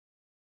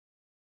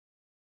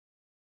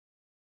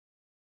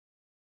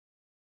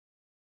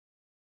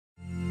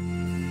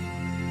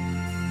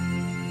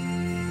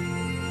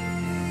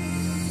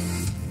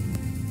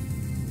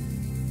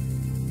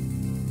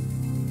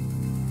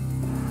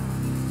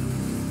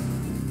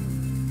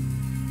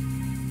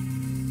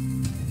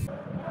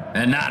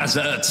And that is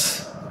it.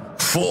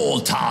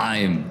 Full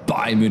time.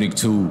 Bayern Munich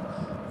 2.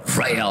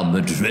 Real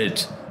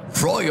Madrid.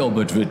 Royal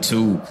Madrid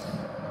 2.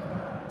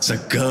 It's a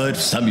good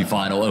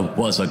semi-final. It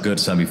was a good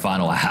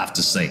semi-final, I have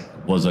to say.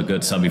 It was a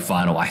good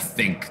semi-final. I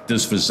think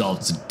this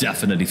result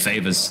definitely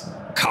favors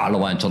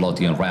Carlo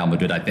Ancelotti and Real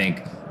Madrid. I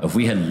think if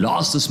we had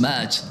lost this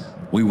match,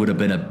 we would have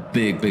been in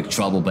big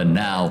trouble. But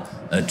now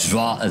a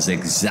draw is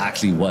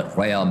exactly what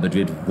Real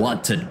Madrid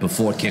wanted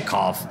before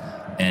kickoff.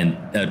 And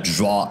a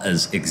draw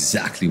is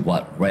exactly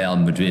what Real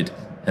Madrid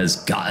has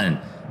gotten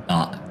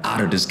out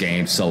of this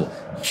game. So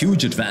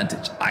huge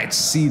advantage. I'd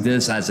see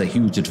this as a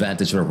huge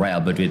advantage for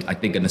Real Madrid. I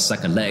think in the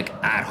second leg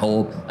at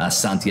home at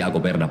Santiago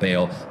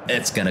Bernabeu,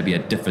 it's going to be a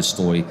different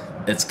story.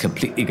 It's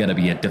completely going to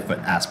be a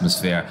different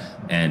atmosphere.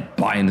 And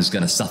Bayern is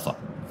going to suffer.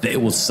 They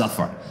will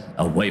suffer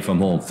away from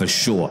home for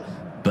sure.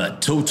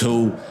 But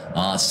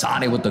 2-2,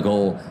 Sane with the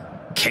goal.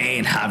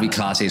 Kane, Harvey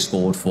Klasse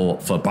scored for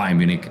Bayern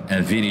Munich.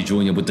 And Vini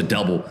Jr. with the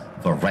double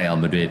for Real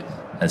Madrid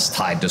has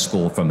tied the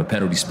score from a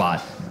penalty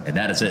spot. And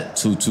that is it,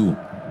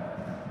 2-2.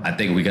 I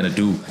think we're going to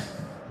do,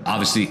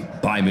 obviously,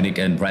 Bayern Munich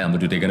and Real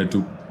Madrid, they're going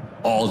to do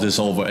all this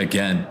over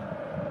again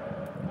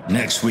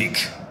next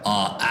week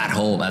at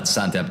home at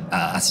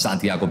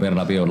Santiago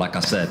Bernabeu. Like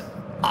I said,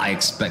 I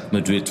expect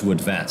Madrid to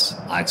advance.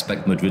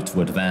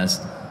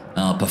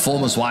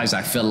 Performance-wise,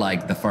 I feel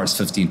like the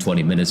first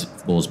 15-20 minutes,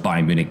 of course,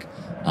 Bayern Munich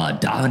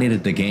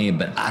dominated the game,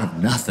 but out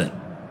of nothing,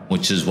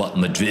 which is what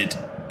Madrid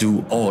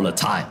do all the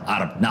time.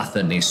 Out of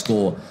nothing, they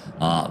score.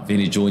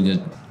 Vini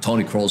Jr.,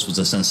 Toni Kroos was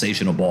a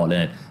sensational ball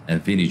in,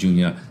 and Vini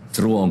Jr.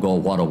 threw on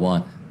goal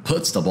 1-1,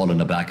 puts the ball in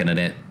the back of the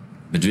net.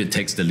 Madrid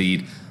takes the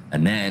lead,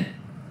 and then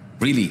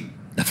really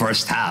the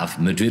first half,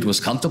 Madrid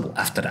was comfortable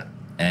after that.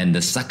 And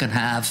the second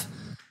half,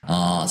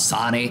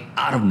 Sane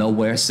out of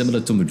nowhere, similar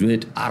to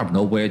Madrid, out of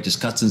nowhere,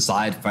 just cuts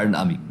inside.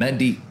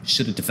 Mendy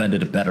should have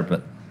defended it better,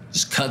 but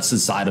just cuts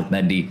inside of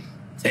Mendy,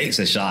 takes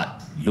a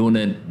shot.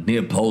 Lunin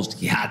near post,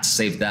 he had to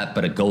save that,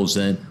 but it goes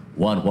in.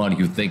 1-1,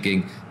 you're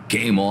thinking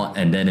game on,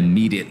 and then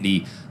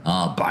immediately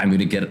Bayern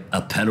Munich get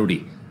a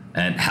penalty,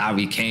 and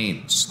Harry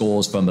Kane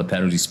scores from a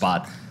penalty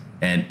spot,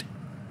 and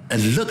it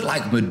looked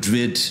like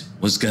Madrid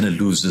was gonna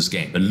lose this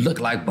game. It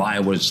looked like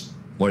Bayern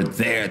were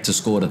there to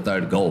score the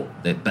third goal,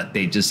 but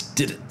they just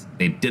didn't.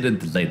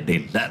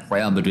 They let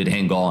Real Madrid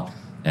hang on,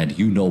 and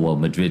you know what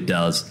Madrid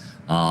does.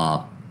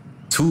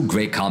 Two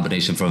great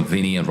combination from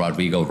Vini and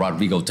Rodrigo.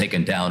 Rodrigo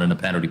taken down in the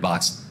penalty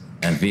box,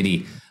 and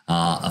Vini,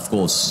 of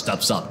course,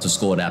 steps up to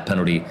score that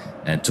penalty,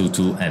 and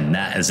 2-2, and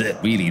that is it.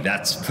 Really,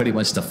 that's pretty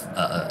much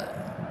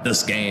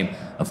this game.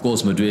 Of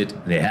course, Madrid,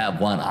 they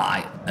have one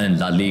eye in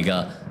La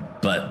Liga,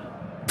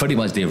 but pretty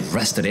much they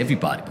rested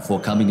everybody before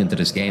coming into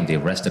this game. They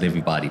rested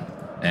everybody,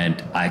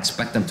 and I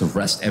expect them to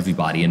rest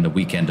everybody in the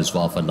weekend as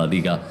well for La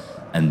Liga.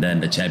 And then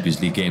the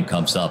Champions League game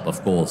comes up.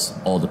 Of course,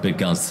 all the big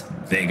guns,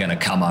 they're gonna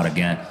come out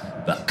again.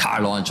 But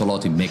Carlo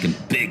Ancelotti making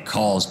big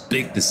calls,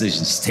 big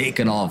decisions,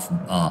 taking off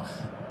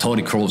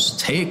Toni Kroos,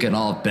 taking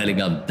off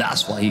Bellingham.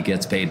 That's why he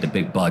gets paid the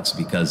big bucks,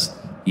 because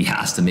he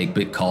has to make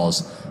big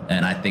calls.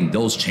 And I think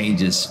those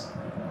changes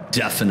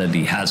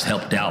definitely has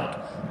helped out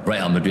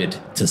Real Madrid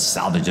to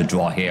salvage a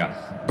draw here.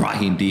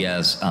 Brahim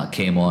Diaz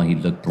came on, he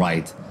looked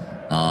bright.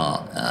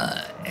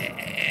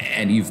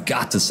 And you've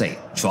got to say,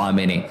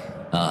 Tchouaméni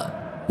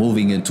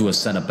moving into a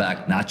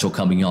center-back, Nacho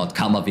coming on,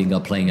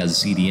 Camavinga playing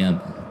as a CDM,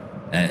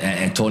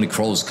 and Toni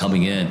Kroos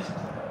coming in.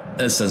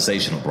 It's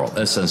sensational, bro.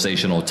 It's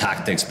sensational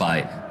tactics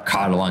by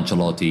Carlo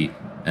Ancelotti,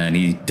 and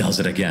he does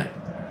it again.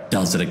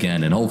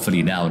 And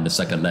hopefully now in the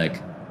second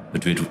leg,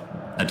 Madrid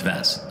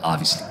advance.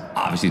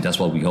 Obviously that's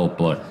what we hope.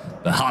 But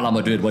Hala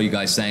Madrid, what are you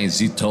guys saying?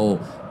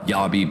 Zito,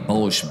 Yarbi,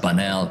 Mosh,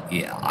 Banel,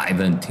 yeah,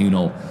 Ivan,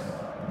 Tino.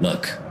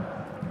 Look,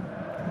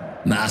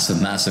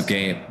 massive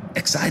game.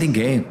 Exciting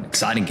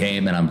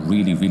game, and I'm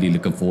really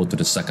looking forward to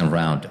the second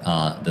round,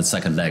 the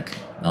second leg.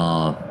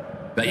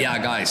 But yeah,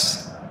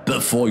 guys,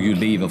 before you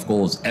leave, of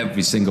course,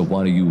 every single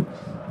one of you,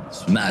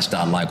 smash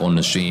that like on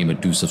the stream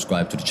and do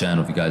subscribe to the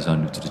channel if you guys are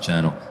new to the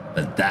channel.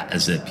 But that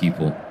is it,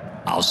 people.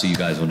 I'll see you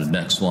guys on the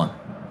next one.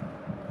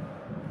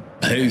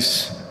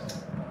 Peace.